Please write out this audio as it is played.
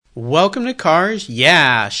Welcome to Cars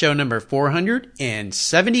Yeah, show number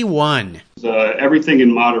 471. Everything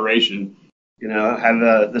in moderation.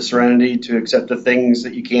 Have the serenity to accept the things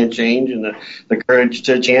that you can't change, and the courage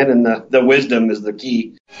to chant, and the wisdom is the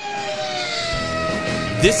key.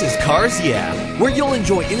 This is Cars Yeah, where you'll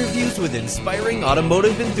enjoy interviews with inspiring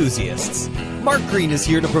automotive enthusiasts. Mark Green is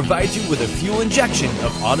here to provide you with a fuel injection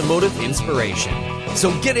of automotive inspiration.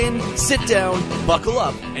 So get in, sit down, buckle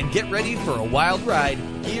up, and get ready for a wild ride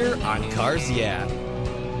here on Cars Yeah.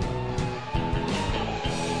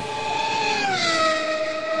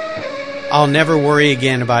 I'll never worry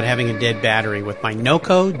again about having a dead battery with my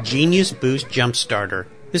NOCO Genius Boost Jump Starter.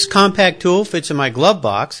 This compact tool fits in my glove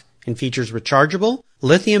box and features rechargeable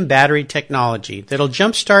lithium battery technology that'll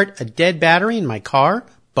jumpstart a dead battery in my car,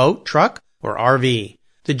 boat, truck, or RV.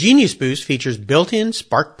 The Genius Boost features built-in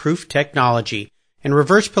spark-proof technology and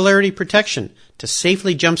reverse polarity protection to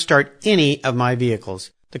safely jumpstart any of my vehicles.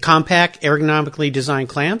 The compact, ergonomically designed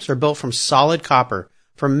clamps are built from solid copper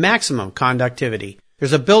for maximum conductivity.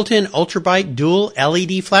 There's a built-in ultrabright dual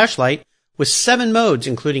LED flashlight with 7 modes,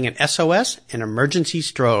 including an SOS and emergency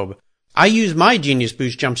strobe. I use my Genius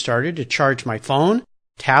Boost Jump Starter to charge my phone,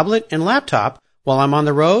 tablet, and laptop while I'm on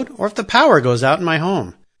the road or if the power goes out in my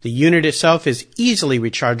home. The unit itself is easily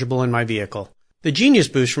rechargeable in my vehicle. The Genius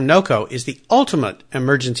Boost from NOCO is the ultimate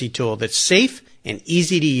emergency tool that's safe and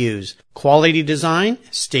easy to use. Quality design,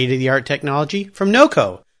 state-of-the-art technology from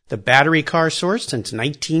NOCO, the battery car source since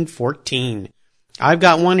 1914. I've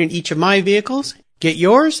got one in each of my vehicles. Get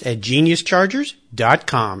yours at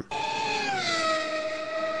geniuschargers.com.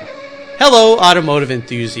 Hello, automotive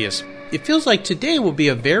enthusiasts. It feels like today will be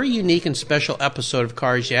a very unique and special episode of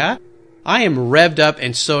Cars Yeah. I am revved up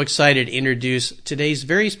and so excited to introduce today's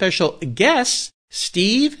very special guests,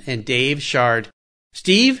 Steve and Dave Shard.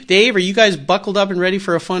 Steve, Dave, are you guys buckled up and ready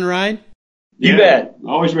for a fun ride? You bet.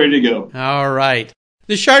 Always ready to go. All right.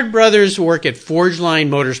 The Shard brothers work at Forgeline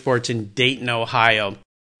Motorsports in Dayton, Ohio.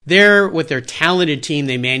 There, with their talented team,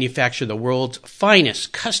 they manufacture the world's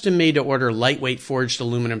finest custom-made-to-order lightweight forged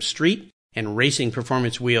aluminum street and racing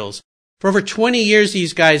performance wheels. For over 20 years,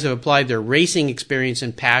 these guys have applied their racing experience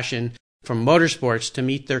and passion from motorsports to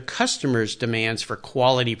meet their customers' demands for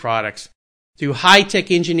quality products. Through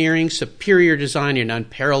high-tech engineering, superior design, and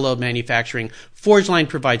unparalleled manufacturing, Forgeline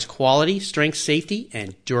provides quality, strength, safety,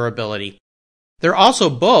 and durability. They're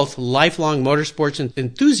also both lifelong motorsports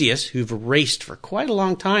enthusiasts who've raced for quite a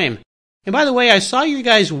long time. And by the way, I saw your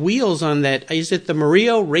guys' wheels on that. Is it the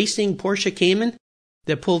Murillo Racing Porsche Cayman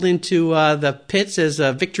that pulled into the pits as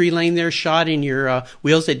Victory Lane there shot in your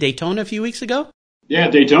wheels at Daytona a few weeks ago? Yeah,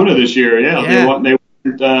 Daytona this year. Yeah. They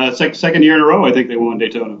won second year in a row, I think they won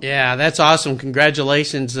Daytona. Yeah, that's awesome.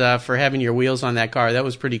 Congratulations for having your wheels on that car. That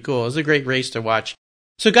was pretty cool. It was a great race to watch.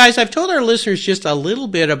 So guys, I've told our listeners just a little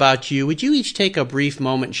bit about you. Would you each take a brief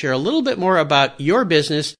moment and share a little bit more about your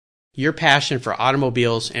business, your passion for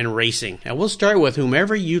automobiles and racing? And we'll start with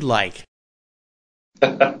whomever you'd like.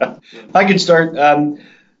 I can start.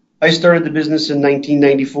 I started the business in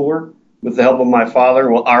 1994 with the help of my father,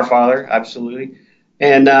 well, our father, absolutely.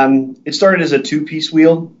 And it started as a 2-piece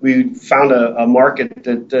wheel. We found a market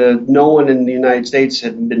that no one in the United States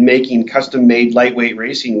had been making custom-made lightweight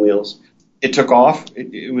racing wheels. It took off.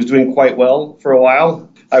 It was doing quite well for a while.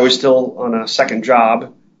 I was still on a second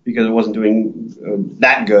job because it wasn't doing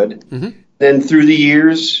that good. Mm-hmm. Then through the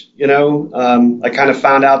years, I kind of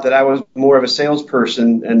found out that I was more of a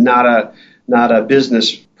salesperson and not a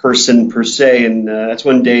business person per se. And that's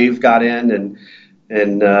when Dave got in and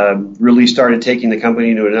really started taking the company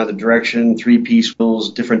into another direction, 3-piece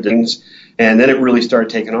wheels, different things. And then it really started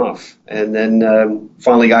taking off. And then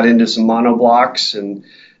finally got into some monoblocks and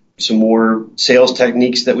some more sales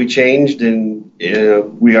techniques that we changed, and here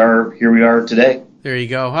we are today. There you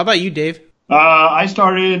go. How about you, Dave? I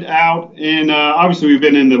started out in, obviously we've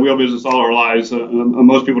been in the wheel business all our lives.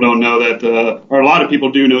 Most people don't know that, or a lot of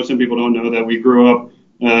people do know, some people don't know that we grew up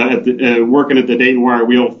working at the Dayton Wire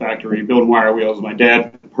Wheel Factory, building wire wheels. My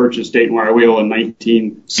dad purchased Dayton Wire Wheel in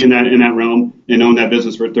that realm and owned that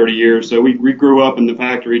business for 30 years. So we grew up in the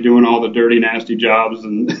factory doing all the dirty, nasty jobs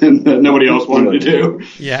and nobody else wanted to do.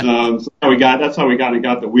 Yeah. So that's how we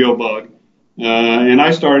got the wheel bug. And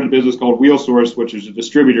I started a business called Wheel Source, which is a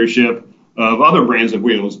distributorship of other brands of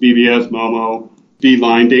wheels, BBS, Momo,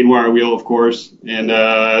 Speedline, Dayton Wire Wheel, of course. And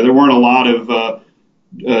there weren't a lot of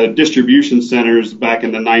distribution centers back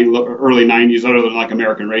in the early 90s other than like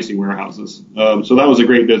American Racing Warehouses. So that was a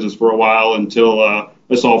great business for a while until I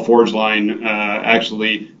saw Forgeline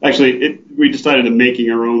we decided that making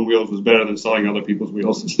our own wheels was better than selling other people's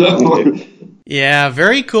wheels. Yeah,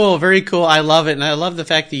 very cool, very cool. I love it. And I love the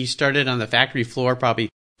fact that you started on the factory floor, probably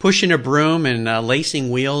pushing a broom and lacing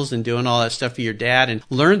wheels and doing all that stuff for your dad, and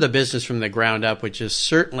learned the business from the ground up, which is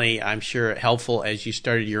certainly, I'm sure, helpful as you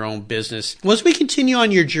started your own business. Well, as we continue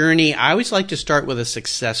on your journey, I always like to start with a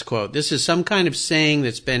success quote. This is some kind of saying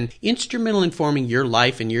that's been instrumental in forming your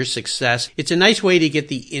life and your success. It's a nice way to get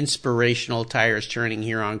the inspirational tires turning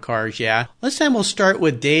here on Cars Yeah. This time we'll start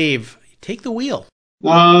with Dave. Take the wheel.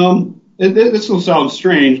 This will sound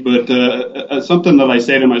strange, but something that I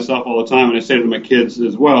say to myself all the time, and I say to my kids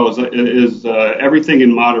as well, is everything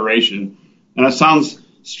in moderation. And it sounds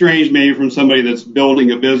strange maybe from somebody that's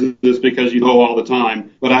building a business because you go all the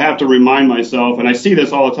time, but I have to remind myself, and I see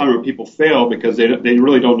this all the time where people fail because they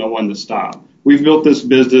really don't know when to stop. We've built this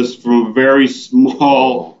business from a very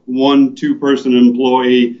small 1-2 person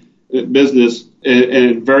employee business,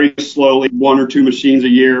 and very slowly 1 or 2 machines a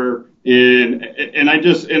year. And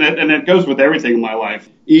it goes with everything in my life: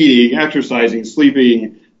 eating, exercising,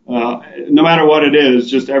 sleeping, no matter what it is,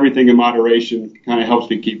 just everything in moderation kind of helps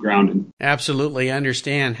me keep grounded. Absolutely, I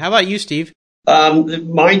understand. How about you, Steve?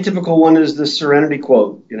 My typical one is the serenity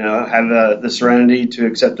quote. Have the serenity to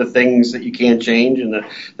accept the things that you can't change, and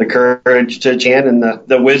the courage to chant, and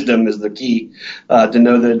the wisdom is the key to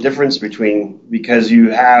know the difference between, because you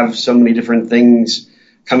have so many different things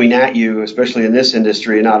coming at you, especially in this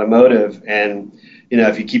industry in automotive. And,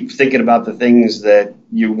 if you keep thinking about the things that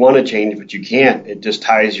you want to change, but you can't, it just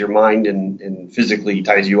ties your mind and physically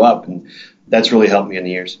ties you up. And that's really helped me in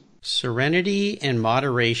the years. Serenity and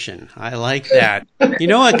moderation. I like that. You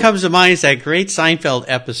know what comes to mind is that great Seinfeld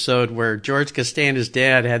episode where George Costanza's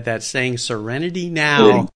dad had that saying, "Serenity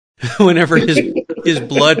now," whenever his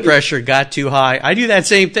blood pressure got too high. I do that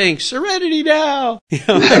same thing. Serenity now.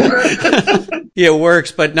 It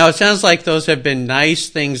works. But no, it sounds like those have been nice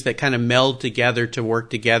things that kind of meld together to work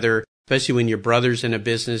together, especially when your brother's in a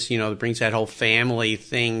business, it brings that whole family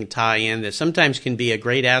thing tie in that sometimes can be a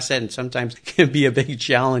great asset and sometimes can be a big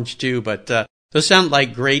challenge too. But those sound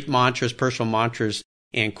like great mantras, personal mantras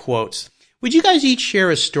and quotes. Would you guys each share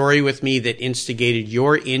a story with me that instigated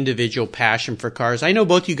your individual passion for cars? I know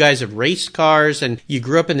both you guys have raced cars and you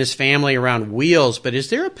grew up in this family around wheels, but is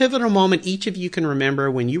there a pivotal moment each of you can remember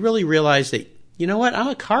when you really realized that, you know what, I'm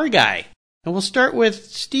a car guy? And we'll start with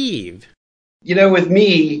Steve. With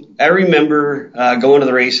me, I remember going to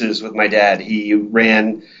the races with my dad. He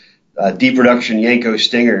ran deep production Yanko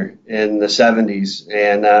Stinger in the 70s.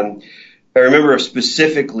 And I remember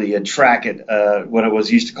specifically a track at what it was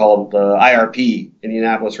used to call the IRP,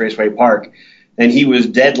 Indianapolis Raceway Park, and he was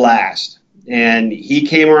dead last. And he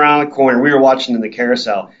came around the corner. We were watching in the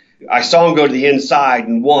carousel. I saw him go to the inside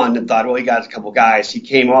and won, and thought, well, he got a couple guys. He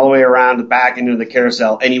came all the way around the back into the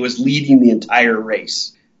carousel, and he was leading the entire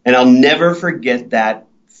race. And I'll never forget that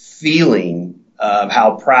feeling of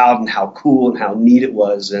how proud and how cool and how neat it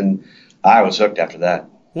was. And I was hooked after that.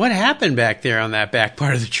 What happened back there on that back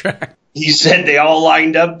part of the track? He said they all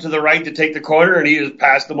lined up to the right to take the corner, and he just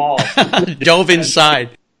passed them all. Dove inside.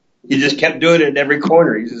 He just kept doing it in every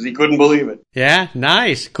corner. He says he couldn't believe it. Yeah,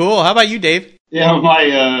 nice. Cool. How about you, Dave? Yeah,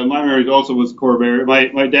 my marriage also was Corvair.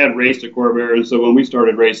 My dad raced a Corvair, and so when we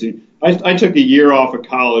started racing, I took a year off of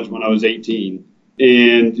college when I was 18.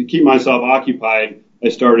 And to keep myself occupied, I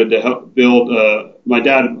started to help build, my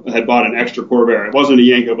dad had bought an extra Corvair. It wasn't a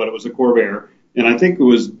Yanko, but it was a Corvair. And I think it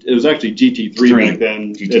was actually GT3 back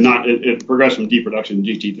then. It progressed from deep production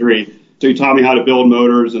to GT3. So he taught me how to build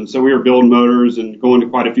motors. And so we were building motors and going to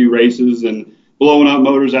quite a few races and blowing up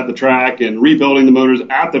motors at the track and rebuilding the motors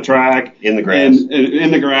at the track. In the grass. And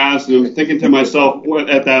in the grass. And I'm thinking to myself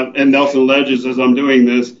at Nelson Ledges as I'm doing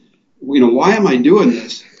this, why am I doing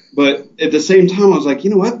this? But at the same time, I was like, you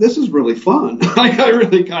know what? This is really fun. I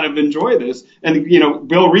really kind of enjoy this. And,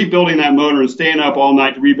 rebuilding that motor and staying up all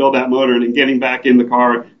night to rebuild that motor and then getting back in the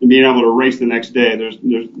car and being able to race the next day, there's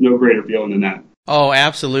no greater feeling than that. Oh,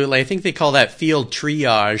 absolutely. I think they call that field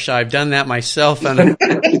triage. I've done that myself at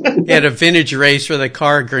a vintage race where the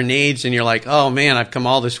car grenades and you're like, oh, man, I've come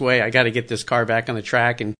all this way. I got to get this car back on the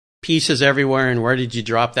track and pieces everywhere. And where did you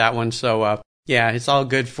drop that one? So, yeah, it's all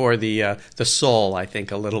good for the soul, I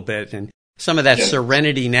think, a little bit. And some of that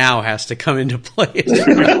serenity now has to come into play.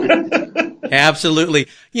 Absolutely.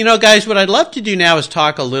 Guys, what I'd love to do now is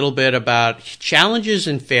talk a little bit about challenges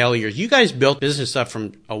and failures. You guys built business up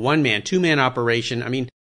from a one-man, two-man operation. I mean,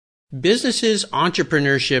 businesses,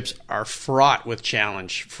 entrepreneurships are fraught with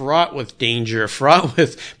challenge, fraught with danger, fraught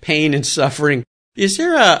with pain and suffering. Is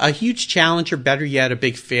there a huge challenge, or better yet, a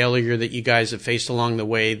big failure that you guys have faced along the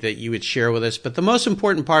way that you would share with us? But the most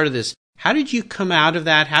important part of this, how did you come out of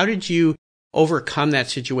that? How did you overcome that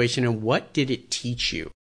situation, and what did it teach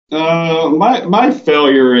you? My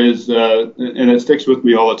failure is, and it sticks with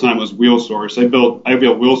me all the time, was Wheel Source. I built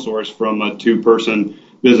Wheel Source from a 2-person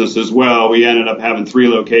business as well. We ended up having 3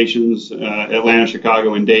 locations, Atlanta,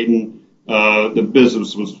 Chicago, and Dayton. The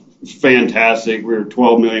business was fantastic. We were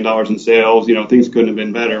 $12 million in sales. Things couldn't have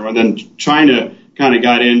been better. And then China kind of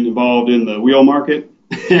got involved in the wheel market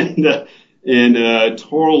and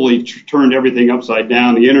totally turned everything upside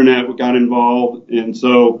down. The internet got involved. And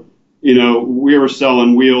so, we were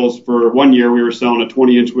selling wheels for 1 year. We were selling a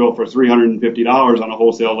 20-inch wheel for $350 on a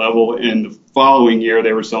wholesale level. And the following year,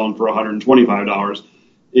 they were selling for $125.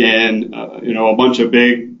 And, a bunch of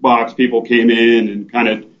big box people came in and kind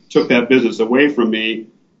of took that business away from me.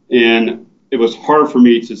 And it was hard for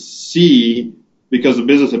me to see, because the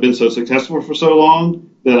business had been so successful for so long,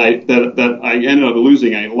 that I ended up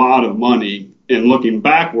losing a lot of money. And looking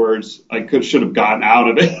backwards, I should have gotten out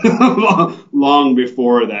of it long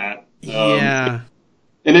before that. Yeah.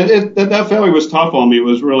 And that failure was tough on me. It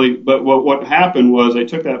was really, but what happened was I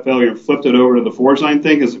took that failure and flipped it over to the Forgeline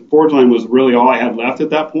thing, because Forgeline was really all I had left at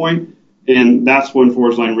that point. And that's when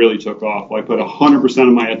Forgeline really took off. I put 100%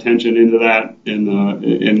 of my attention into that,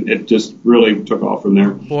 and it just really took off from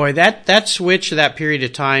there. Boy, that switch to that period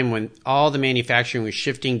of time when all the manufacturing was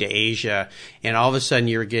shifting to Asia, and all of a sudden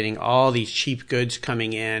you were getting all these cheap goods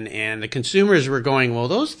coming in, and the consumers were going, well,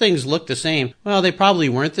 those things look the same. Well, they probably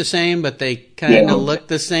weren't the same, but they kind of looked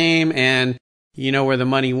the same, and you know where the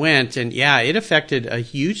money went. And yeah, it affected a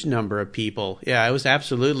huge number of people. Yeah, it was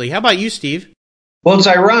absolutely. How about you, Steve? Well, it's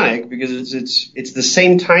ironic because it's the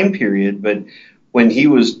same time period, but when he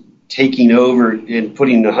was taking over and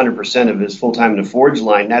putting 100% of his full time in the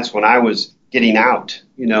Forgeline, that's when I was getting out.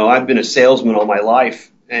 I've been a salesman all my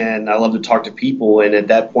life, and I love to talk to people. And at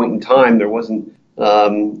that point in time, there wasn't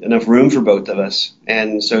enough room for both of us,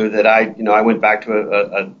 and so that I went back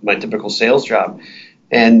to my typical sales job,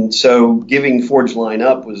 and so giving Forgeline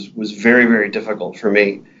up was very, very difficult for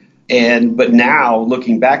me. But now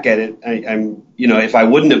looking back at it, I'm if I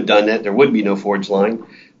wouldn't have done it, there would be no Forgeline.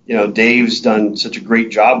 Dave's done such a great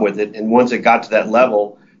job with it. And once it got to that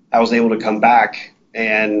level, I was able to come back,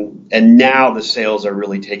 and now the sales are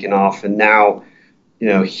really taking off. And now,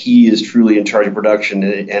 he is truly in charge of production,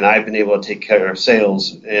 and I've been able to take care of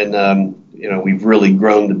sales. And, we've really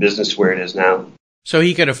grown the business where it is now. So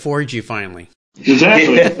he could afford you finally.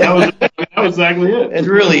 Exactly. That was exactly it. It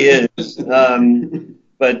really is.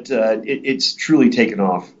 But it's truly taken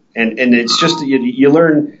off. And it's just, you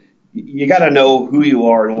learn, you got to know who you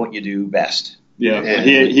are and what you do best. Yeah, and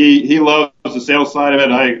he loves the sales side of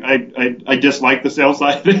it. I dislike the sales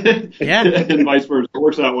side of it. Yeah. And vice versa. It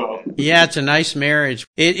works out well. Yeah, it's a nice marriage.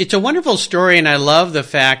 It's a wonderful story, and I love the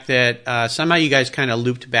fact that somehow you guys kind of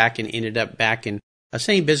looped back and ended up back in a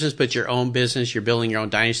same business, but your own business. You're building your own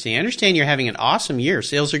dynasty. I understand you're having an awesome year.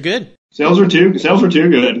 Sales are good. Sales are too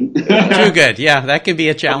good. Too good. Yeah, that can be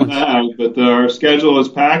a challenge. But our schedule is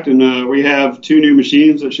packed, and we have 2 new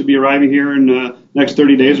machines that should be arriving here in the next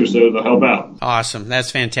 30 days or so to help out. Awesome.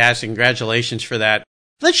 That's fantastic. Congratulations for that.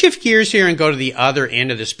 Let's shift gears here and go to the other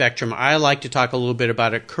end of the spectrum. I like to talk a little bit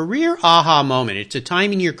about a career aha moment. It's a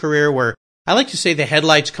time in your career where I like to say the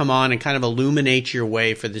headlights come on and kind of illuminate your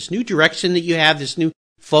way for this new direction that you have, this new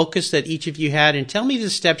focus that each of you had. And tell me the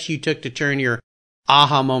steps you took to turn your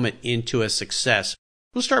aha moment into a success.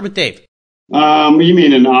 We'll start with Dave. You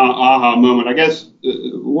mean an aha moment? I guess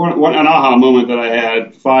an aha moment that I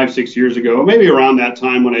had 5-6 years ago, maybe around that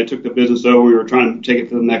time when I took the business over, we were trying to take it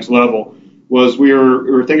to the next level, was we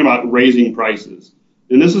were thinking about raising prices.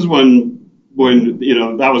 And this is when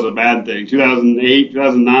that was a bad thing. 2008,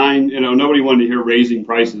 2009, nobody wanted to hear raising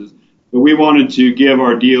prices. But we wanted to give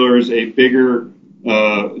our dealers a bigger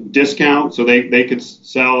discount so they could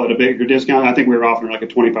sell at a bigger discount. I think we were offering like a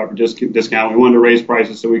 25% discount. We wanted to raise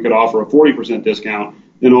prices so we could offer a 40% discount.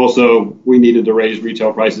 And also we needed to raise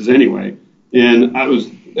retail prices anyway. And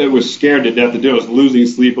it was scared to death to do it. I was losing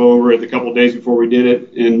sleep over it the couple of days before we did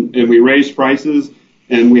it. And we raised prices,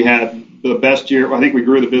 and we had the best year. I think we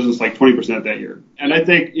grew the business like 20% that year. And I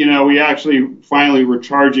think, we actually finally were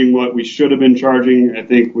charging what we should have been charging. I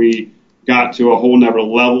think we got to a whole nother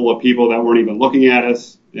level of people that weren't even looking at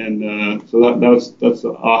us. And so that's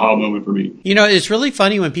an aha moment for me. It's really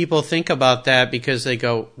funny when people think about that, because they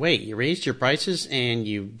go, wait, you raised your prices and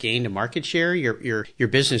you gained a market share, your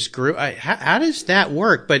business grew. How does that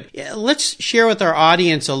work? But let's share with our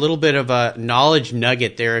audience a little bit of a knowledge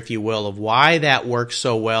nugget there, if you will, of why that works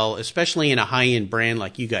so well, especially in a high-end brand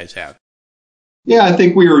like you guys have. Yeah, I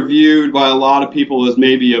think we were viewed by a lot of people as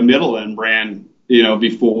maybe a middle-end brand,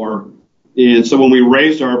 before. And so when we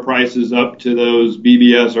raised our prices up to those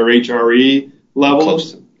BBS or HRE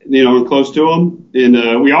levels, close to them,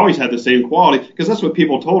 we always had the same quality because that's what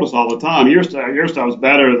people told us all the time. Your style's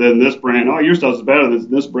better than this brand. Oh, your style's better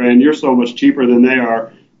than this brand. You're so much cheaper than they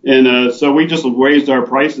are. And so we just raised our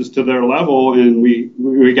prices to their level, and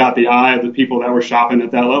we got the eye of the people that were shopping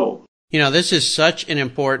at that level. You know, this is such an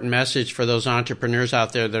important message for those entrepreneurs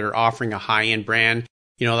out there that are offering a high-end brand.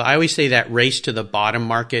 You know, I always say that race to the bottom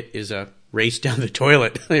market is a race down the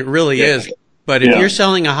toilet. It really is. But if you're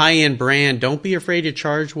selling a high-end brand, don't be afraid to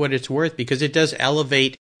charge what it's worth because it does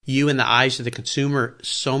elevate you in the eyes of the consumer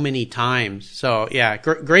so many times. So, yeah,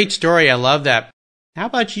 great story. I love that. How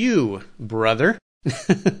about you, brother?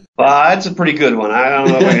 That's a pretty good one. I don't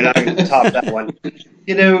know if I can top that one.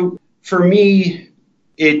 You know, for me,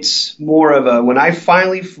 it's more of when I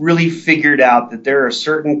finally really figured out that there are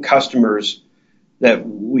certain customers that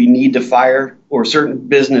we need to fire or certain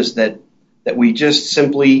business that we just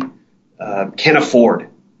simply can't afford.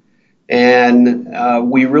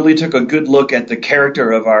 And we really took a good look at the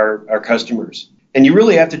character of our customers. And you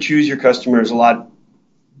really have to choose your customers a lot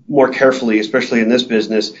more carefully, especially in this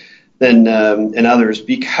business, than in others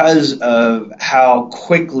because of how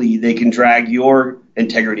quickly they can drag your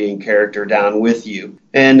integrity and character down with you.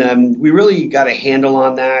 And we really got a handle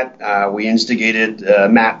on that. We instigated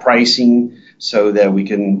MAP pricing so that we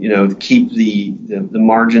can, keep the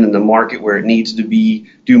margin in the market where it needs to be,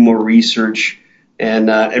 do more research, and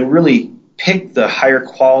really pick the higher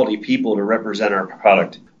quality people to represent our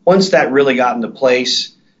product. Once that really got into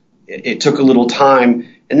place, it took a little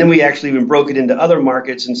time. And then we actually even broke it into other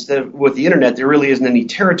markets. Instead of with the internet, there really isn't any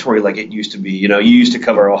territory like it used to be. You used to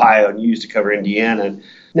cover Ohio and you used to cover Indiana.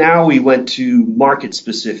 Now we went to market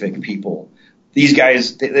specific people. These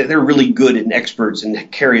guys, they're really good and experts and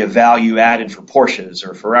carry a value added for Porsches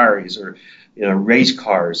or Ferraris or, race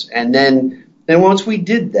cars. And then once we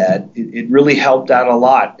did that, it really helped out a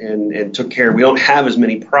lot and took care. We don't have as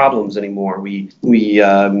many problems anymore. We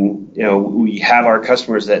have our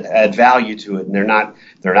customers that add value to it, and they're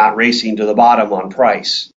not racing to the bottom on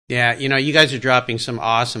price. Yeah, you guys are dropping some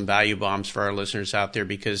awesome value bombs for our listeners out there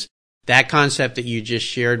because that concept that you just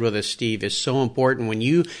shared with us, Steve, is so important. When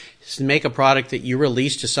you make a product that you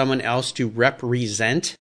release to someone else to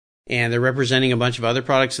represent, and they're representing a bunch of other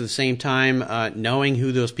products at the same time, knowing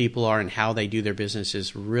who those people are and how they do their business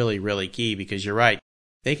is really, really key because you're right.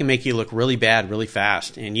 They can make you look really bad really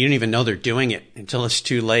fast, and you don't even know they're doing it until it's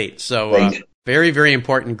too late. So very, very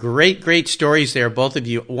important. Great stories there, both of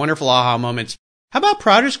you. Wonderful aha moments. How about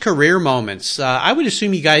proudest career moments? I would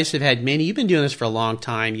assume you guys have had many. You've been doing this for a long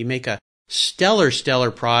time. You make a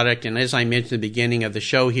stellar product, and as I mentioned at the beginning of the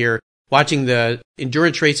show here, watching the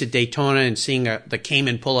endurance race at Daytona and seeing the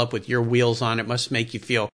Cayman pull up with your wheels on it must make you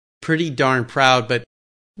feel pretty darn proud. But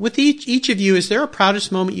with each of you, is there a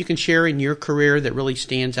proudest moment you can share in your career that really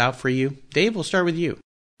stands out for you? Dave, we'll start with you.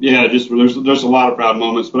 Yeah, there's a lot of proud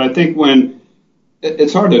moments, but I think when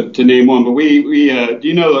it's hard to name one, but we do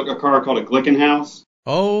you know a car called a Glickenhaus?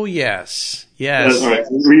 Oh, yes. All right.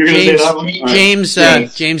 Were you going to say that one?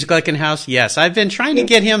 James Glickenhaus, yes. I've been trying to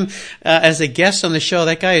get him as a guest on the show.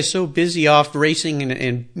 That guy is so busy off racing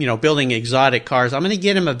and building exotic cars. I'm going to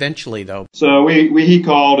get him eventually, though. So he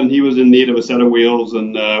called, and he was in need of a set of wheels,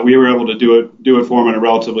 and we were able to do it for him in a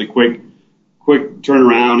relatively quick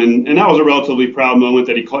turnaround, and that was a relatively proud moment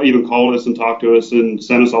that he even called us and talked to us and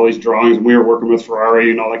sent us all these drawings, and we were working with Ferrari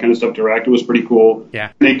and all that kind of stuff direct. It was pretty cool.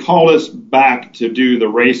 Yeah. And they called us back to do the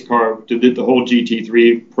race car, to do the whole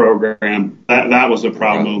GT3 program. That was a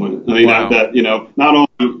proud moment. I mean, wow. that not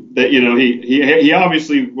only that, he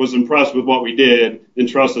obviously was impressed with what we did and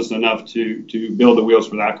trusted us enough to build the wheels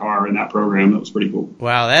for that car and that program. That was pretty cool.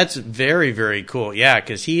 Wow, that's very, very cool. Yeah,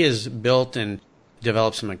 because he has built and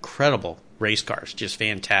developed some incredible race cars, just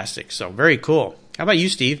fantastic. So very cool. How about you,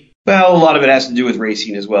 Steve? Well, a lot of it has to do with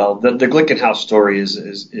racing as well. The Glickenhaus story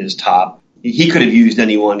is top. He could have used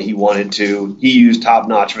anyone he wanted to. He used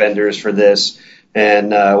top-notch vendors for this,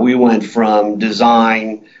 and we went from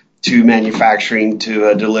design to manufacturing to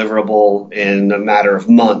a deliverable in a matter of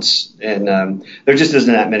months. And there just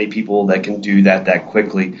isn't that many people that can do that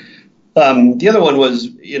quickly. The other one was,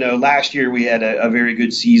 last year we had a very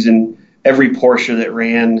good season. Every Porsche that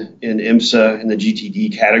ran in IMSA in the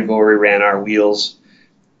GTD category ran our wheels.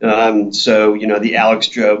 So, the Alex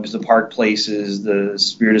Jobs, the Park Places, the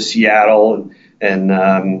Spirit of Seattle, and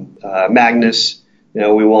Magnus.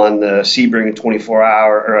 We won the Sebring 12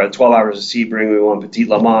 hours of Sebring. We won Petit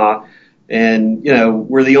Le Mans. And,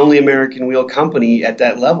 we're the only American wheel company at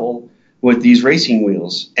that level with these racing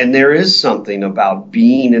wheels. And there is something about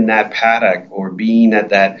being in that paddock or being at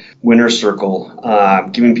that winner's circle,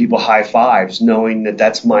 giving people high fives, knowing that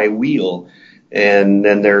that's my wheel. And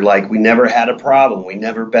then they're like, we never had a problem. We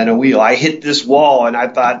never bent a wheel. I hit this wall and I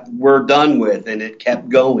thought we're done with, and it kept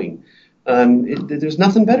going. There's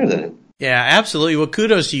nothing better than it. Yeah, absolutely. Well,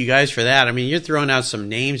 kudos to you guys for that. I mean, you're throwing out some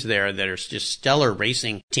names there that are just stellar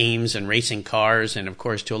racing teams and racing cars, and of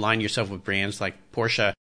course, to align yourself with brands like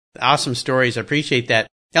Porsche. Awesome stories. I appreciate that.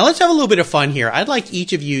 Now, let's have a little bit of fun here. I'd like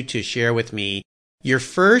each of you to share with me your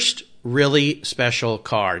first really special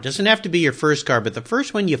car. It doesn't have to be your first car, but the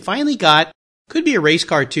first one you finally got. Could be a race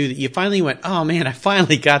car, too, that you finally went, oh, man, I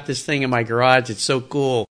finally got this thing in my garage. It's so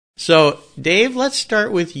cool. So, Dave, let's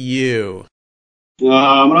start with you. When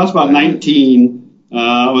I was about 19,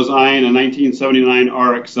 I was eyeing a 1979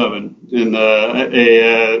 RX-7, and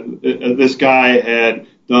this guy had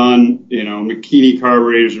done, McKinney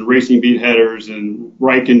carburetors and Racing Beat headers and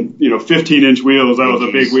Riken, 15-inch wheels. That was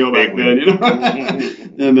a big wheel back then,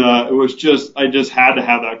 And it was just, I just had to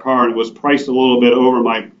have that car, and it was priced a little bit over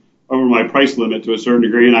my price limit to a certain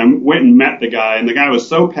degree. And I went and met the guy, and the guy was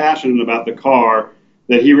so passionate about the car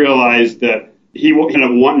that he realized that he kind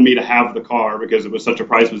of wanted me to have the car because it was such a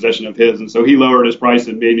prized possession of his. And so he lowered his price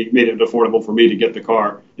and made it affordable for me to get the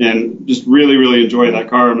car, and just really, really enjoyed that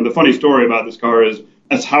car. I mean, the funny story about this car is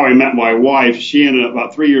that's how I met my wife. She ended up,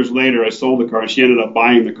 about 3 years later, I sold the car, and she ended up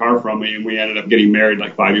buying the car from me, and we ended up getting married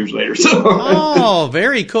like 5 years later. So. Oh,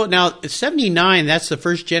 very cool. Now, 79, that's the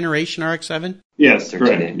first generation RX-7? Yes,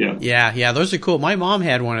 correct. Yeah, those are cool. My mom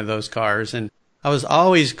had one of those cars, and I was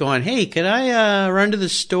always going, hey, can I run to the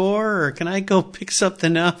store, or can I go pick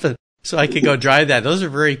something up so I could go drive that? Those are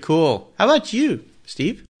very cool. How about you,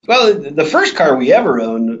 Steve? Well, the first car we ever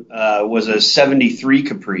owned was a 73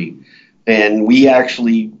 Capri, and we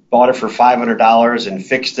actually bought it for $500 and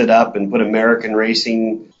fixed it up and put American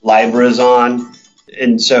Racing Libras on.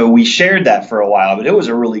 And so we shared that for a while, but it was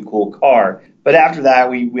a really cool car. But after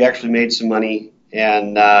that, we actually made some money,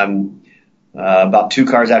 and about 2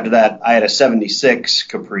 cars after that, I had a 76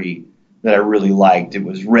 Capri that I really liked. It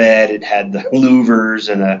was red. It had the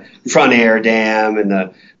louvers and a front air dam,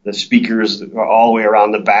 and the speakers all the way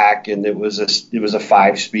around the back, and it was a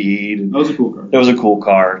 5-speed. That was a cool car. It was a cool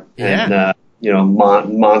car. Yeah. And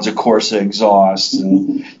Monza Corsa exhaust,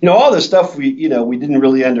 and all the stuff we didn't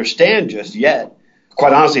really understand just yet.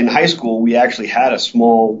 Quite honestly, in high school, we actually had a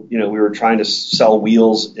small, we were trying to sell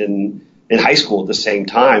wheels in high school at the same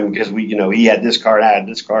time, because he had this car and I had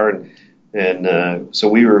this car, and so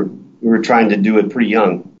we were trying to do it pretty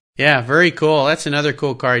young. Yeah, very cool. That's another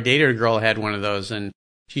cool car. I dated a girl who had one of those, and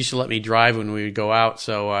she used to let me drive when we would go out.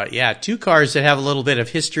 So, 2 cars that have a little bit of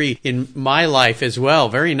history in my life as well.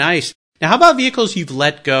 Very nice. Now, how about vehicles you've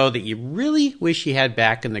let go that you really wish you had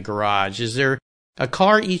back in the garage? Is there a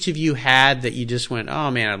car each of you had that you just went,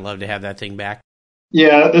 oh, man, I'd love to have that thing back?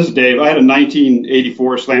 Yeah, this is Dave. I had a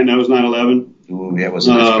 1984 slant nose 911. Ooh, that was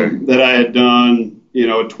nice. That I had done,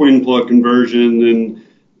 a twin plug conversion, and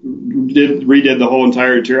redid the whole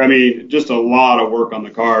entire interior. I mean, just a lot of work on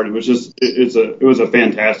the car. It was just, it was a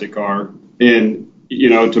fantastic car. And,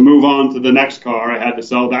 to move on to the next car, I had to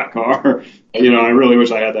sell that car. I really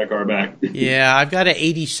wish I had that car back. Yeah, I've got an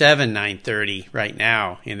 87 930 right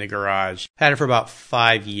now in the garage. Had it for about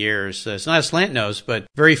 5 years. It's not a slant nose, but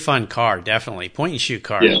very fun car, definitely. Point and shoot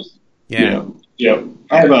car. Yes. Yeah.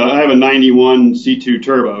 I have a 91 C2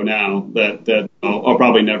 turbo now that I'll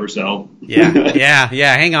probably never sell. Yeah.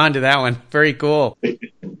 Hang on to that one. Very cool.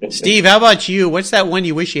 Steve, how about you? What's that one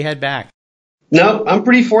you wish you had back? No, I'm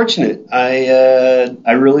pretty fortunate.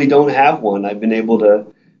 I really don't have one. I've been able to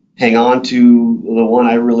hang on to the one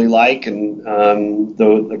I really like, and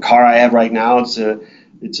the car I have right now, it's a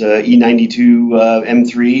E92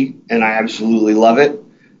 M3, and I absolutely love it.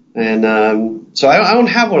 And so I don't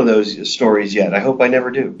have one of those stories yet. I hope I never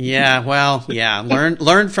do. Yeah, well,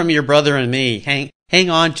 learn from your brother and me. Hang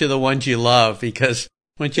on to the ones you love, because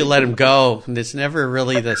once you let them go, it's never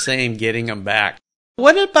really the same getting them back.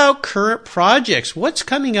 What about current projects? What's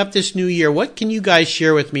coming up this new year? What can you guys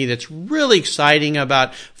share with me that's really exciting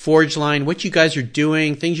about Forgeline? What you guys are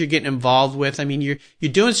doing, things you're getting involved with? I mean, you're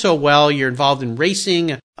doing so well. You're involved in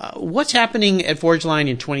racing. What's happening at Forgeline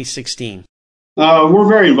in 2016? We're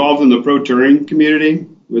very involved in the pro touring community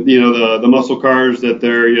with the muscle cars that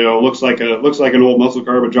they're looks like an old muscle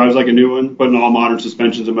car but drives like a new one, putting all modern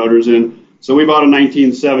suspensions and motors in. So we bought a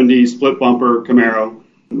 1970 split bumper Camaro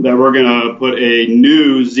that we're going to put a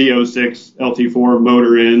new Z06 LT4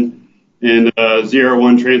 motor in, and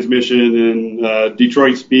 0-1 transmission, and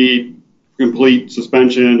Detroit speed, complete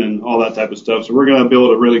suspension, and all that type of stuff. So we're going to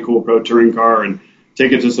build a really cool pro touring car and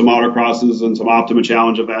take it to some autocrosses and some Optima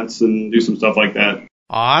Challenge events and do some stuff like that.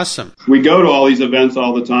 Awesome. We go to all these events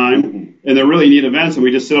all the time. and they're really neat events, and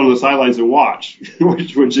we just sit on the sidelines and watch,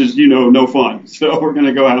 which is, no fun. So we're going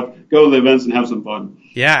to go to the events and have some fun.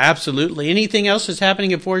 Yeah, absolutely. Anything else that's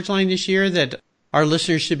happening at Forgeline this year that our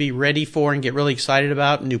listeners should be ready for and get really excited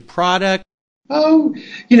about? New product? Oh,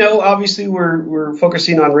 obviously we're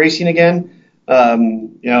focusing on racing again.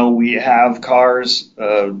 We have cars,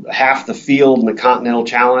 half the field in the Continental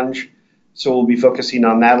Challenge. So we'll be focusing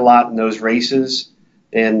on that a lot in those races.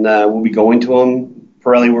 And we'll be going to them.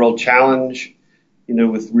 Pirelli World Challenge,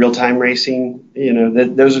 with real-time racing.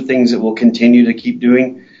 Those are things that we'll continue to keep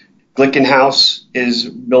doing. Glickenhaus is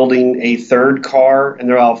building a third car, and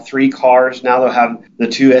they'll have 3 cars. Now they'll have the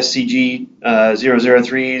 2 SCG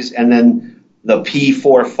 003s and then the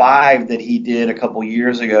P45 that he did a couple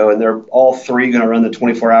years ago, and they're all 3 going to run the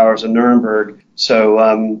 24 hours of Nuremberg. So,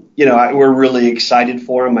 we're really excited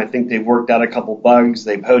for them. I think they've worked out a couple bugs.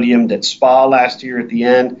 They podiumed at Spa last year at the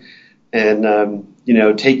end, and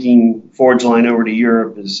taking Forgeline over to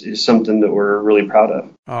Europe is something that we're really proud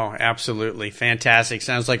of. Oh, absolutely. Fantastic.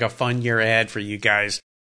 Sounds like a fun year ahead for you guys.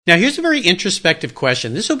 Now, here's a very introspective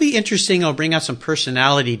question. This will be interesting. I'll bring out some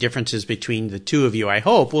personality differences between the two of you, I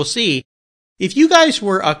hope. We'll see. If you guys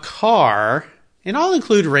were a car, and I'll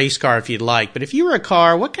include race car if you'd like, but if you were a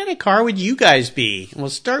car, what kind of car would you guys be? And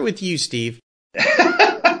we'll start with you, Steve.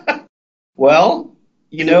 Well,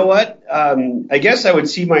 you know what? I guess I would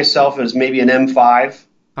see myself as maybe an M5.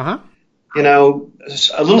 Uh-huh.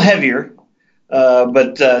 A little heavier,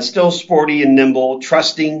 but still sporty and nimble,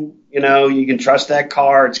 trusting. You can trust that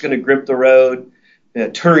car. It's going to grip the road. A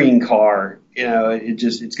touring car,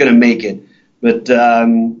 it's going to make it. But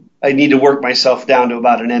I need to work myself down to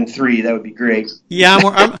about an M3. That would be great. Yeah,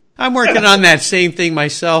 I'm working on that same thing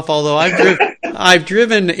myself, although I've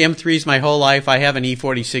driven M3s my whole life. I have an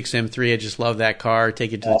E46 M3. I just love that car.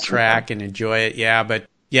 Take it to the track and enjoy it. Yeah, but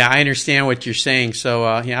yeah, I understand what you're saying. So,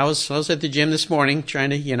 I was at the gym this morning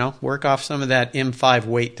trying to, work off some of that M5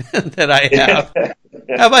 weight that I have.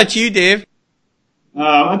 How about you, Dave?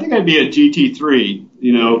 I think I'd be a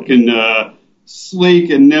GT3, can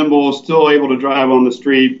sleek and nimble, still able to drive on the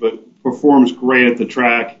street, but performs great at the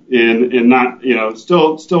track and not,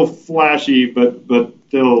 still flashy, but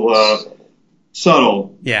still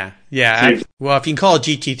subtle. Yeah. Well, if you can call a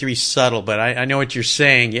GT3 subtle, but I know what you're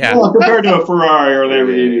saying. Yeah. Well, compared to a Ferrari or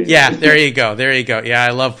Lamborghini. Yeah, there you go. Yeah,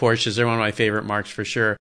 I love Porsches. They're one of my favorite marques for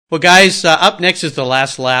sure. Well, guys, up next is the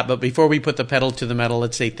last lap, but before we put the pedal to the metal,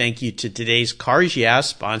 let's say thank you to today's Cars Yeah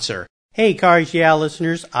sponsor. Hey, Cars Yeah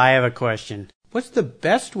listeners, I have a question. What's the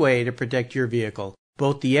best way to protect your vehicle,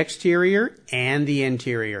 both the exterior and the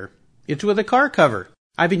interior? It's with a car cover.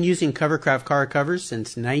 I've been using Covercraft car covers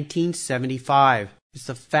since 1975. It's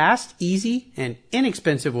the fast, easy, and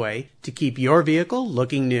inexpensive way to keep your vehicle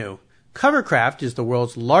looking new. Covercraft is the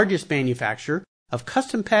world's largest manufacturer of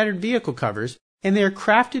custom patterned vehicle covers, and they are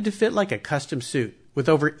crafted to fit like a custom suit, with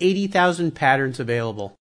over 80,000 patterns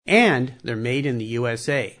available. And they're made in the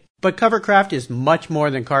USA. But Covercraft is much more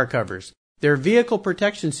than car covers. Their vehicle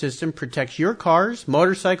protection system protects your cars,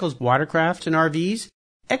 motorcycles, watercrafts, and RVs,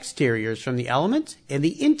 exteriors from the elements, and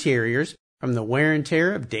the interiors from the wear and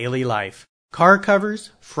tear of daily life. Car covers,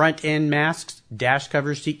 front end masks, dash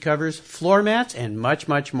covers, seat covers, floor mats, and much,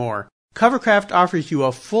 much more. Covercraft offers you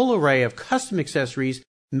a full array of custom accessories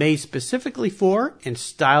made specifically for and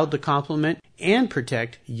styled to complement and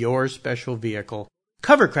protect your special vehicle.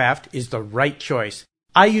 Covercraft is the right choice.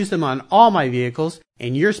 I use them on all my vehicles,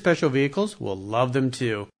 and your special vehicles will love them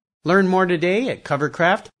too. Learn more today at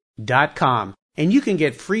covercraft.com, and you can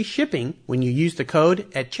get free shipping when you use the code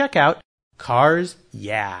at checkout, Cars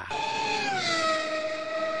Yeah.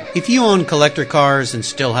 If you own collector cars and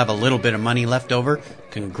still have a little bit of money left over,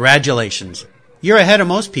 congratulations. You're ahead of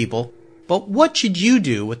most people. But what should you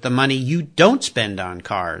do with the money you don't spend on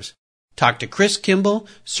cars? Talk to Chris Kimball,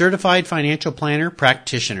 Certified Financial Planner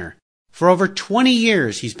Practitioner. For over 20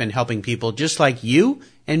 years, he's been helping people just like you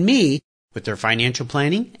and me with their financial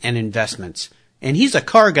planning and investments. And he's a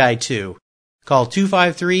car guy too. Call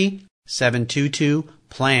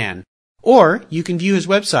 253-722-PLAN. Or you can view his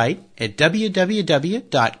website at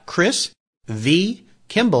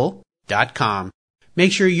www.chrisvkimball.com.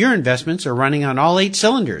 Make sure your investments are running on all 8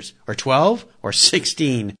 cylinders, or 12, or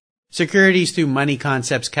 16. Securities through Money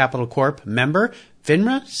Concepts Capital Corp. Member,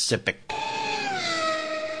 FINRA SIPC.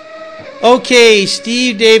 Okay,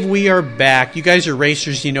 Steve, Dave, we are back. You guys are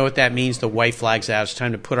racers. You know what that means. The white flag's out. It's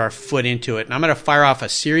time to put our foot into it. And I'm going to fire off a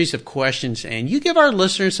series of questions, and you give our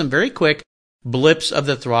listeners some very quick blips of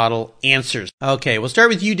the throttle answers. Okay, we'll start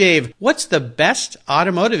with you, Dave. What's the best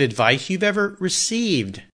automotive advice you've ever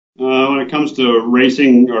received? When it comes to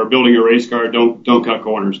racing or building a race car, don't cut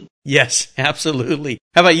corners. Yes, absolutely.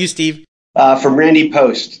 How about you, Steve? From Randy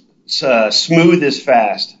Post. It's, smooth is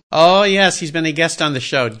fast. Oh, yes, he's been a guest on the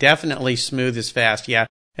show. Definitely smooth is fast. Yeah,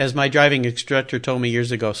 as my driving instructor told me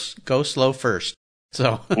years ago, go slow first.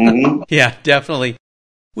 So, yeah, definitely.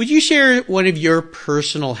 Would you share one of your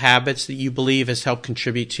personal habits that you believe has helped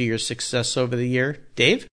contribute to your success over the year?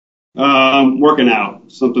 Dave? Working out,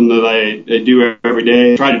 something that I do every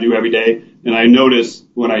day, try to do every day. And I notice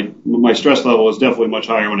my stress level is definitely much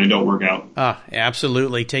higher when I don't work out.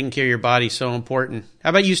 Absolutely. Taking care of your body is so important.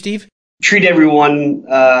 How about you, Steve? Treat everyone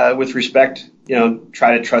with respect.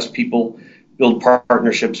 Try to trust people, build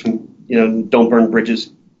partnerships, don't burn bridges.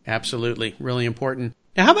 Absolutely. Really important.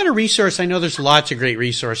 Now, how about a resource? I know there's lots of great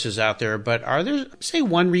resources out there, but are there, say,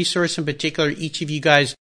 one resource in particular each of you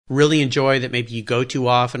guys really enjoy that maybe you go to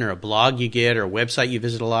often, or a blog you get, or a website you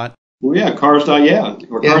visit a lot? Well, yeah, Cars.yeah.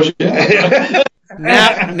 Or Cars, yeah.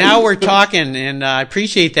 Now we're talking, and I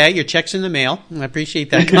appreciate that. Your check's in the mail. I appreciate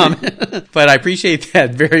that comment, but I appreciate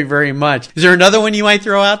that very, very much. Is there another one you might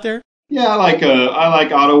throw out there? Yeah, I like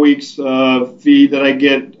AutoWeek's feed that I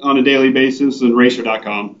get on a daily basis, and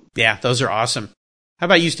Racer.com. Yeah, those are awesome. How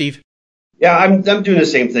about you, Steve? Yeah, I'm doing the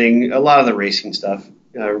same thing. A lot of the racing stuff,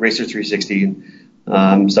 Racer 360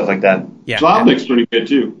 and stuff like that. Yeah, Jalopnik's pretty good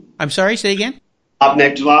too. I'm sorry, say again?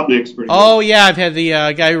 Jalopnik's pretty good. Oh, yeah, I've had the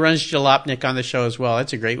guy who runs Jalopnik on the show as well.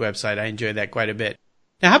 That's a great website. I enjoy that quite a bit.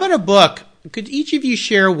 Now, how about a book? Could each of you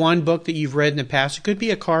share one book that you've read in the past? It could be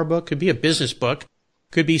a car book, could be a business book,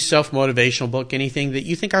 could be self-motivational book, anything that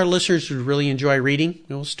you think our listeners would really enjoy reading.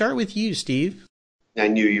 And we'll start with you, Steve. I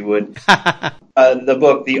knew you would. The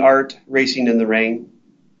book, The Art Racing in the Rain,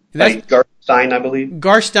 by Garth Stein, I believe.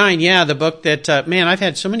 Garth Stein, yeah, the book that, man, I've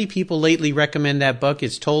had so many people lately recommend that book.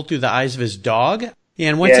 It's told through the eyes of his dog.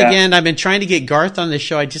 And once again, I've been trying to get Garth on the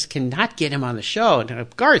show. I just cannot get him on the show.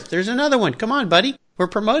 Garth, there's another one. Come on, buddy. We're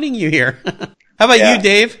promoting you here. How about you,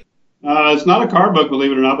 Dave? It's not a car book,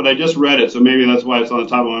 believe it or not, but I just read it, so maybe that's why it's on the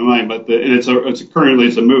top of my mind. But currently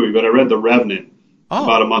it's a movie, but I read The Revenant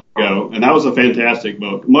about a month ago, and that was a fantastic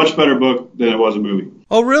book. Much better book than it was a movie.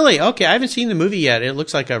 Oh, really? Okay, I haven't seen the movie yet. It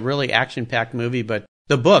looks like a really action-packed movie, but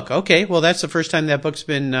the book, okay, well, that's the first time that book's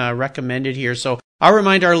been recommended here. So I'll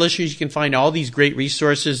remind our listeners you can find all these great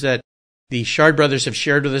resources that the Shard brothers have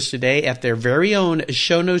shared with us today at their very own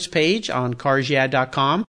show notes page on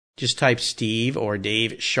carsyeah.com. Just type Steve or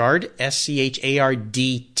Dave Shard,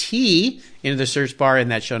 SCHARDT, into the search bar,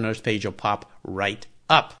 and that show notes page will pop right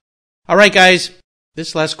up. All right, guys,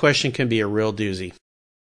 this last question can be a real doozy.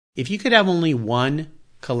 If you could have only one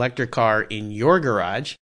collector car in your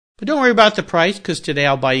garage, but don't worry about the price, because today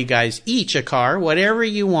I'll buy you guys each a car, whatever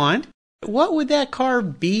you want, what would that car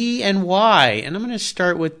be and why? And I'm going to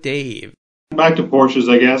start with Dave. Back to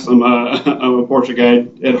Porsches, I guess. I'm a Porsche guy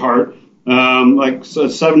at heart. Like a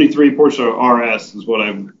 73 Porsche RS is what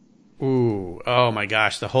I'm. Ooh, oh my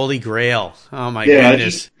gosh, the Holy Grail. Oh my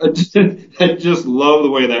goodness. I just love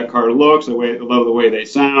the way that car looks, I love the way they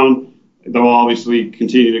sound. They'll obviously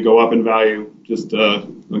continue to go up in value. Just a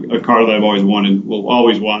car that I've always wanted, will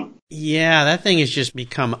always want. Yeah, that thing has just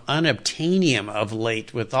become unobtainium of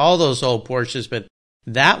late with all those old Porsches, but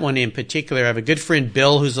that one in particular, I have a good friend,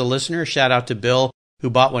 Bill, who's a listener. Shout out to Bill, who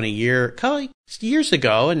bought one years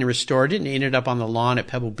ago and restored it and ended up on the lawn at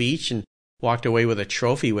Pebble Beach and walked away with a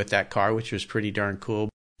trophy with that car, which was pretty darn cool.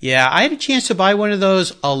 Yeah, I had a chance to buy one of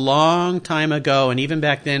those a long time ago, and even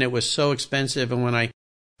back then it was so expensive, and when I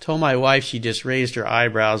told my wife, she just raised her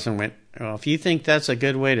eyebrows and went, well, if you think that's a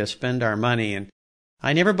good way to spend our money. And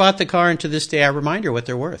I never bought the car, and to this day I remind her what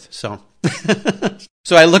they're worth. So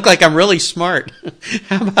so I look like I'm really smart.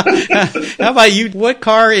 How about you? What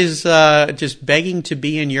car is just begging to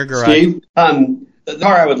be in your garage? Steve? The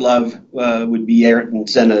car I would love would be Ayrton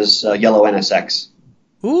Senna's yellow NSX.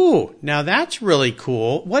 Ooh, now that's really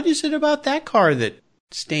cool. What is it about that car that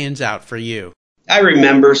stands out for you? I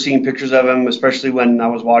remember seeing pictures of him, especially when I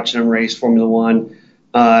was watching him race Formula One.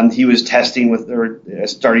 He was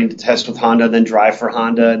starting to test with Honda, then drive for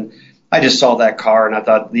Honda. And I just saw that car and I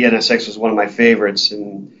thought the NSX was one of my favorites,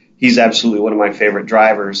 and he's absolutely one of my favorite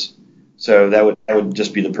drivers. So that would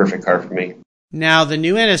just be the perfect car for me. Now, the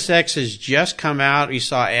new NSX has just come out. We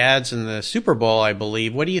saw ads in the Super Bowl, I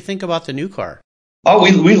believe. What do you think about the new car? Oh,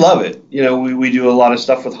 we love it. We do a lot of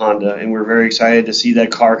stuff with Honda, and we're very excited to see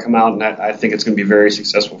that car come out, and I think it's going to be very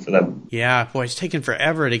successful for them. Yeah, boy, it's taken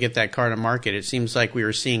forever to get that car to market. It seems like we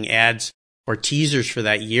were seeing ads or teasers for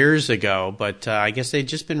that years ago, but I guess they've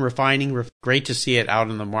just been refining. Great to see it out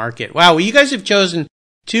in the market. Wow, well, you guys have chosen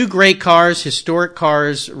two great cars, historic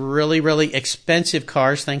cars, really, really expensive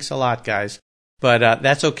cars. Thanks a lot, guys. But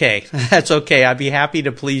that's okay. That's okay. I'd be happy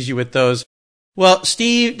to please you with those. Well,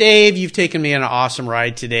 Steve, Dave, you've taken me on an awesome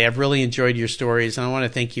ride today. I've really enjoyed your stories, and I want to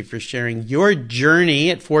thank you for sharing your journey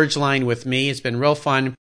at Forgeline with me. It's been real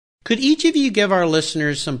fun. Could each of you give our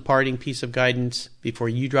listeners some parting piece of guidance before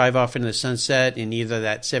you drive off into the sunset in either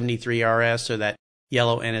that 73 RS or that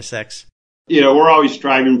yellow NSX? We're always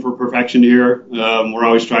striving for perfection here. We're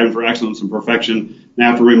always striving for excellence and perfection. And I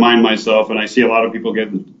have to remind myself, and I see a lot of people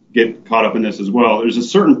get caught up in this as well. There's a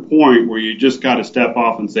certain point where you just got to step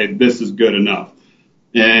off and say, this is good enough.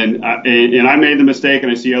 And I made the mistake,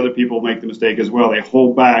 and I see other people make the mistake as well. They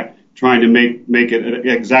hold back trying to make it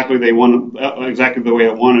exactly the way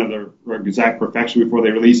it wanted, or exact perfection before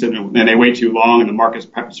they release it, and they wait too long, and the market's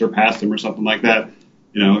surpassed them or something like that.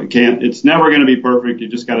 It's never going to be perfect. You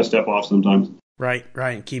just got to step off sometimes. Right.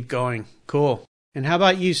 And keep going. Cool. And how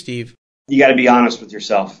about you, Steve? You got to be honest with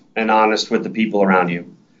yourself and honest with the people around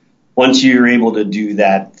you. Once you're able to do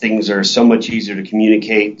that, things are so much easier to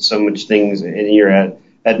communicate, and you're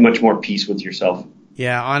at much more peace with yourself.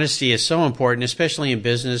 Yeah, honesty is so important, especially in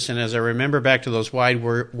business. And as I remember back to those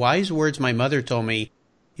wise words my mother told me,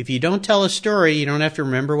 if you don't tell a story, you don't have to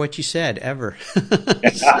remember what you said, ever.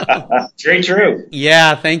 Very true.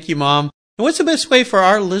 Yeah, thank you, Mom. And what's the best way for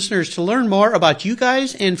our listeners to learn more about you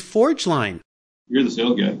guys and Forgeline? You're the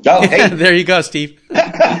sales guy. Oh, hey. There you go, Steve.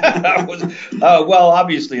 Well,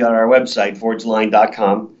 obviously on our website,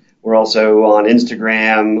 forgeline.com. We're also on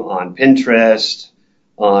Instagram, on Pinterest,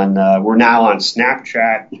 we're now on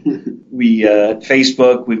Snapchat.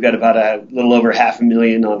 Facebook, we've got about a little over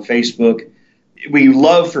 500,000 on Facebook. We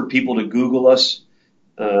love for people to Google us.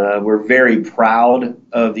 We're very proud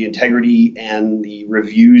of the integrity and the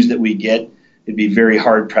reviews that we get. It'd be very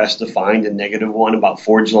hard pressed to find a negative one about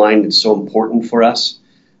Forgeline. It's so important for us.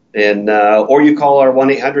 And or you call our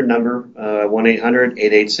 1-800 number,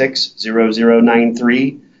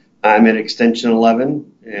 1-800-886-0093. I'm at extension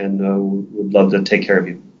 11, and we'd love to take care of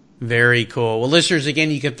you. Very cool. Well, listeners,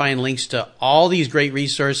 again, you can find links to all these great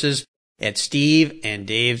resources at Steve and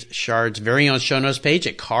Dave Shard's very own show notes page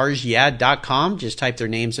at carsyeah.com. Just type their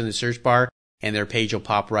names in the search bar, and their page will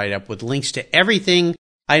pop right up with links to everything.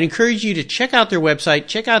 I'd encourage you to check out their website,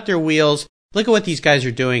 check out their wheels. Look at what these guys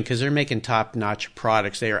are doing, because they're making top-notch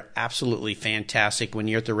products. They are absolutely fantastic. When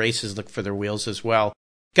you're at the races, look for their wheels as well.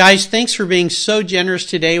 Guys, thanks for being so generous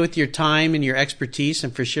today with your time and your expertise,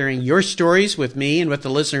 and for sharing your stories with me and with the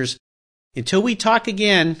listeners. Until we talk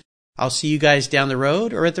again, I'll see you guys down the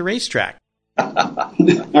road or at the racetrack. All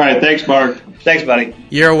right. Thanks, Mark. Thanks, buddy.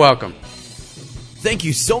 You're welcome. Thank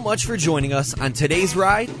you so much for joining us on today's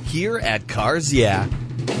ride here at Cars Yeah.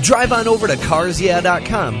 Drive on over to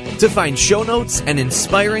carsyeah.com to find show notes and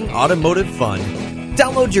inspiring automotive fun.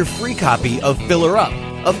 Download your free copy of Filler Up,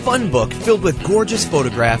 a fun book filled with gorgeous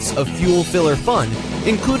photographs of fuel filler fun,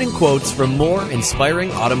 including quotes from more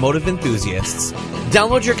inspiring automotive enthusiasts.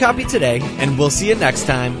 Download your copy today, and we'll see you next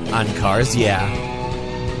time on Cars Yeah.